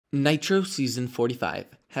Nitro Season 45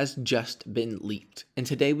 has just been leaked, and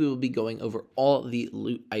today we will be going over all the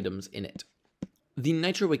loot items in it. The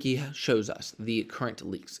Nitro Wiki shows us the current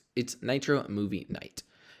leaks. It's Nitro Movie Night.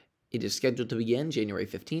 It is scheduled to begin January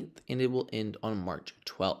 15th, and it will end on March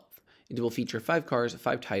 12th. It will feature 5 cars,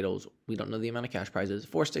 5 titles, we don't know the amount of cash prizes,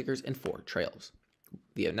 4 stickers, and 4 trails.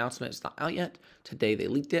 The announcement is not out yet. Today they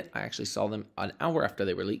leaked it. I actually saw them an hour after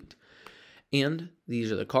they were leaked. And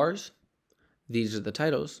these are the cars. These are the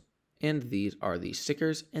titles, and these are the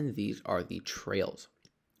stickers, and these are the trails.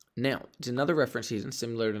 Now, it's another reference season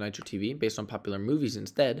similar to Nitro TV, based on popular movies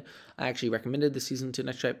instead. I actually recommended the season to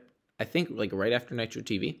Nitro, I think like right after Nitro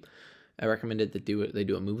TV. I recommended that they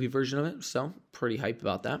do a movie version of it, so pretty hyped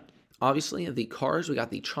about that. Obviously, the cars, we got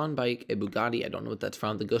the Tron bike, a Bugatti, I don't know what that's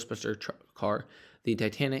from, the Ghostbuster car, the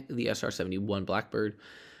Titanic, the SR-71 Blackbird.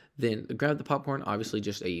 Then Grab the Popcorn, obviously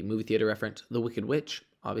just a movie theater reference. The Wicked Witch,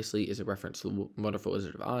 obviously, is a reference to the Wonderful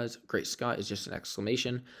Wizard of Oz. Great Scott is just an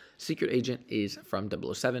exclamation. Secret Agent is from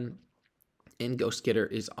 007. And Ghost Getter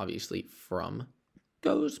is obviously from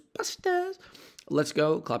Ghostbusters. Let's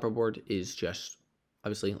Go, Clapperboard is just,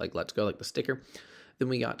 obviously, like Let's Go, like the sticker. Then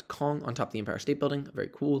we got Kong on top of the Empire State Building. Very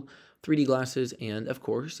cool. 3D glasses, and of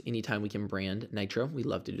course, anytime we can brand Nitro, we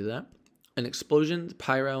love to do that. An explosion,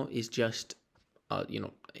 pyro is just,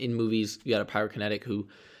 in movies, you got a pyrokinetic who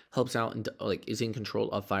helps out and is in control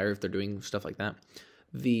of fire if they're doing stuff like that.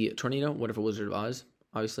 The tornado, Wonderful Wizard of Oz,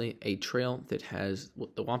 obviously a trail that has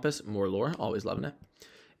the Wampus, more lore, always loving it,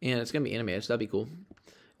 and it's gonna be animated, so that'd be cool.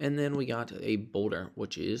 And then we got a boulder,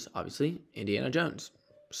 which is obviously Indiana Jones.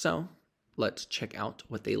 So let's check out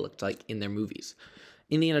what they looked like in their movies.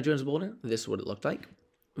 Indiana Jones boulder, this is what it looked like.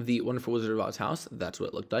 The Wonderful Wizard of Oz house, that's what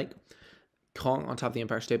it looked like. Kong on top of the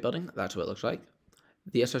Empire State Building, that's what it looks like.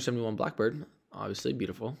 The SR-71 Blackbird, obviously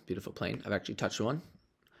beautiful, beautiful plane. I've actually touched one.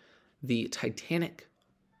 The Titanic,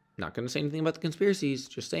 not going to say anything about the conspiracies,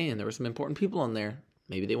 just saying there were some important people on there.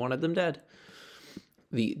 Maybe they wanted them dead.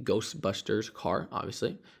 The Ghostbusters car,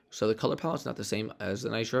 obviously. So the color palette's not the same as the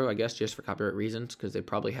Nitro, I guess, just for copyright reasons, because they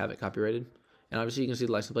probably have it copyrighted. And obviously you can see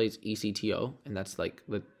the license plate is ECTO, and that's like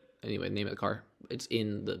the, anyway, name of the car. It's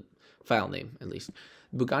in the file name, at least.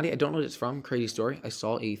 Bugatti, I don't know what it's from. Crazy story. I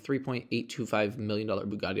saw a $3.825 million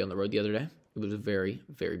Bugatti on the road the other day. It was very,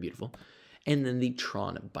 very beautiful. And then the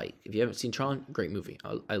Tron bike. If you haven't seen Tron, great movie.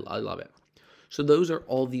 I love it. So those are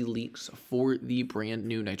all the leaks for the brand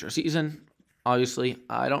new Nitro season. Obviously,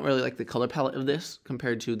 I don't really like the color palette of this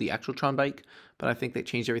compared to the actual Tron bike, but I think they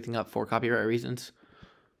changed everything up for copyright reasons.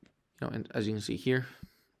 And as you can see here,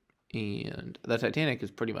 and the Titanic is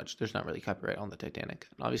pretty much, there's not really copyright on the Titanic.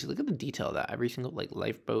 And obviously, look at the detail of that. Every single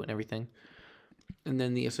lifeboat and everything. And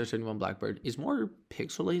then the SR-71 Blackbird is more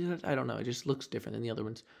pixelated. I don't know. It just looks different than the other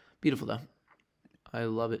ones. Beautiful, though. I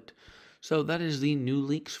love it. So that is the new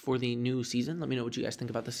leaks for the new season. Let me know what you guys think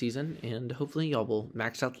about the season. And hopefully y'all will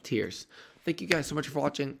max out the tiers. Thank you guys so much for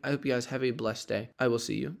watching. I hope you guys have a blessed day. I will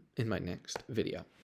see you in my next video.